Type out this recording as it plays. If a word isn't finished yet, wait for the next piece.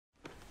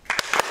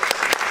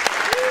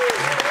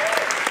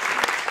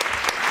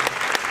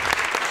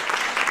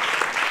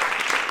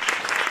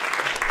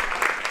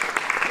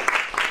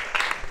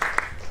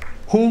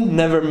Who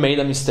never made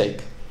a mistake?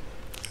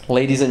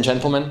 Ladies and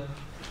gentlemen,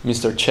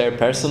 Mr.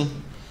 Chairperson,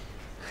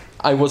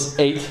 I was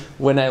 8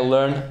 when I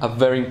learned a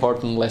very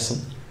important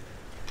lesson.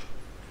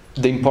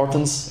 The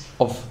importance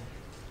of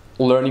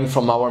learning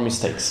from our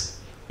mistakes.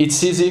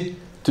 It's easy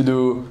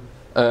to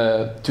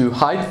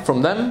hide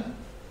from them,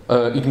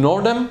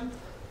 ignore them,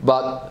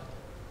 but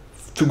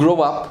to grow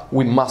up,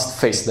 we must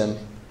face them.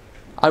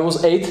 I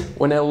was 8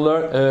 when I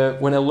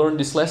learned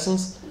these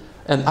lessons,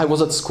 and I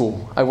was at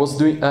school. I was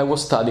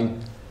studying.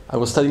 I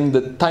was studying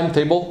the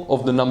timetable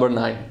of the number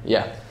 9.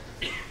 Yeah,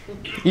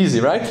 easy,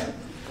 right?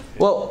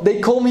 Well,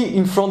 they call me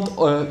in front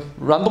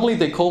randomly.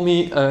 They call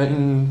me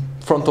in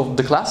front of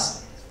the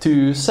class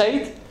to say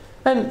it,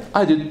 and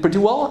I did pretty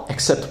well,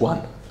 except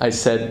one. I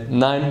said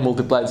 9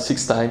 multiplied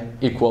 6 times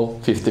equal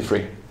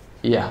 53.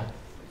 Yeah,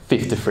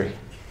 53.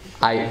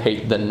 I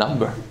hate the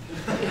number.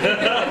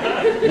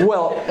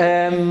 Well,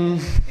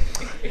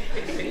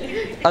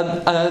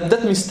 at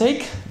that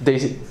mistake,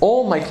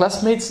 all my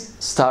classmates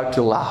start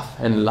to laugh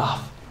and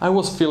laugh. I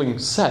was feeling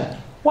sad.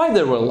 Why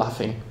they were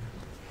laughing?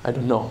 I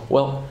don't know.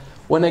 Well,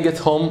 when I get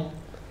home,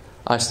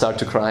 I start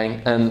to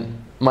crying,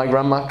 and my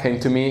grandma came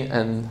to me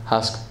and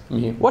asked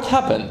me, what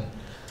happened?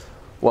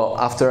 Well,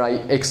 after I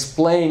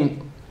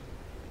explained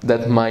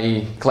that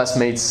my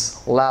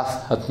classmates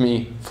laughed at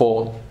me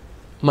for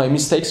my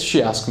mistakes,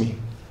 she asked me,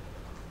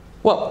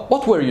 well,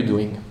 what were you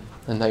doing?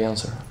 And I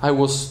answered, I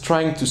was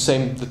trying to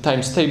say the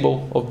times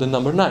table of the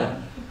number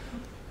 9.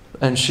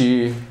 And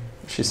she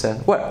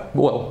said,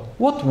 well,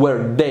 what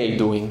were they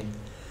doing?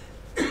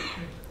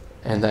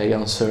 And I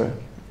answered,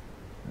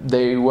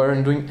 they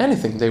weren't doing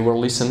anything, they were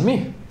listening to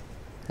me.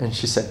 And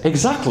she said,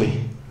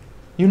 exactly.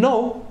 You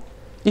know,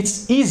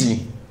 it's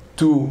easy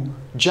to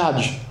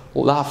judge,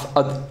 laugh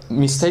at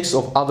mistakes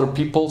of other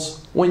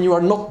people's when you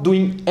are not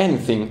doing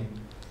anything.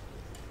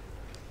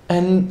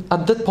 And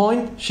at that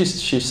point, she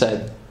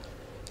said,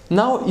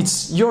 now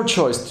it's your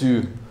choice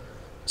to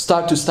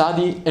start to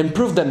study and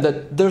prove them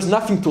that there's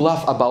nothing to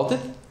laugh about it,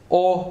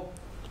 or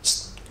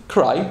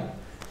cry.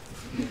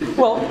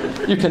 Well,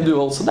 you can do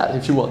also that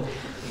if you want.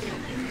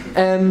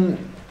 And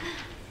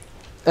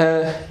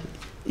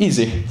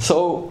easy.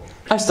 So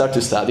I start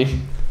to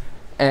study,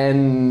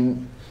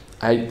 and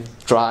I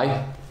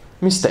try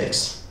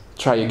mistakes.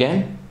 Try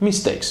again,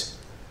 mistakes.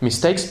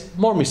 Mistakes,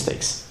 more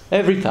mistakes.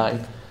 Every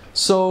time.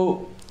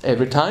 So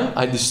every time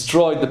I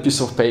destroy the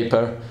piece of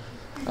paper,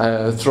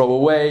 throw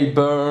away,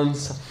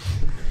 burns,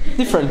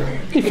 different.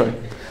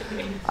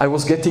 I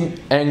was getting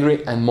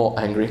angry and more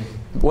angry.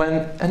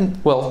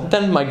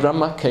 Then my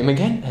grandma came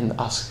again and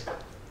asked,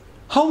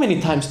 how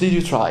many times did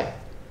you try?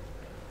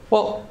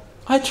 Well,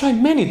 I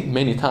tried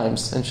many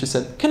times. And she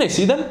said, can I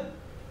see them?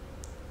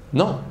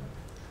 No,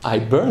 I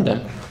burned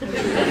them.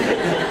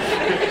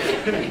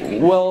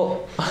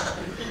 Well,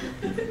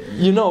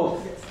 you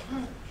know,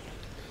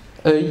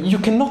 you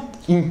cannot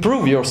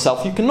improve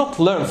yourself, you cannot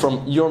learn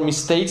from your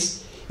mistakes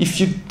if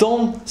you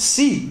don't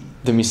see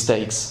the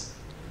mistakes.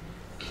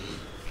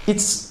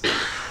 It's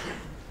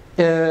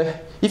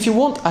if you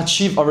want to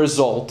achieve a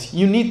result,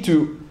 you need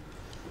to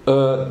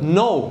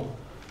know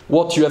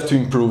what you have to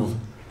improve.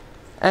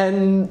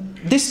 And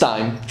this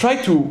time,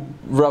 try to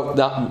write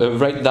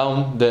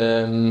down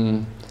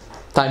the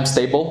times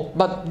table,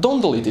 but don't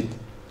delete it.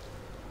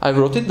 I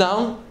wrote it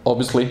down,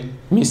 obviously,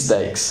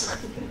 mistakes.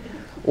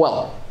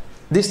 Well,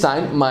 this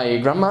time my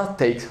grandma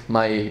takes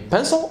my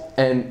pencil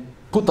and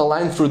put a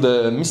line through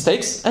the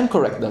mistakes and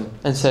correct them,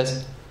 and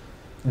says,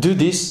 do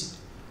this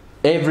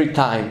every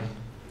time.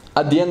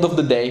 At the end of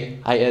the day,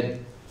 I had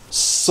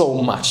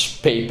so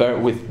much paper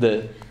with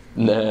the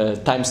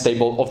times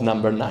table of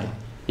number 9.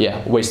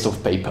 Yeah, waste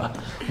of paper.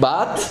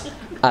 But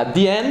at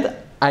the end,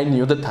 I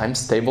knew the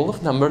times table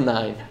of number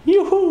 9.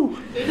 Yoo-hoo!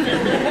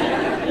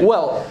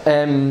 Well,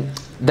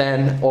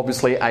 then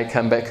obviously I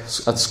came back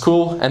at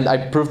school and I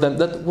proved them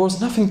that there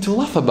was nothing to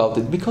laugh about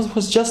it because it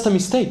was just a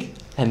mistake.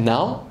 And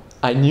now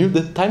I knew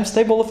the times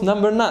table of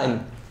number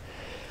 9.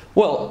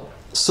 Well,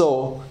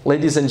 so,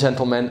 ladies and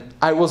gentlemen,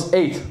 I was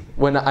 8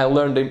 when I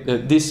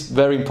learned these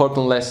very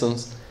important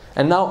lessons.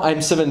 And now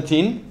I'm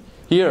 17,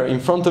 here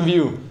in front of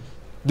you,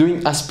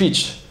 doing a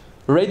speech,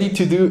 ready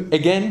to do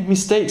again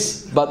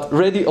mistakes, but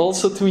ready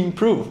also to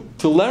improve,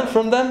 to learn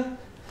from them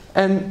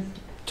and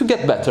to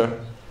get better.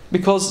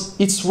 Because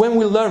it's when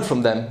we learn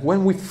from them,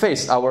 when we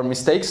face our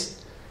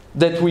mistakes,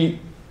 that we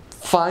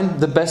find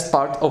the best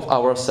part of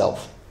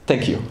ourselves.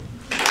 Thank you.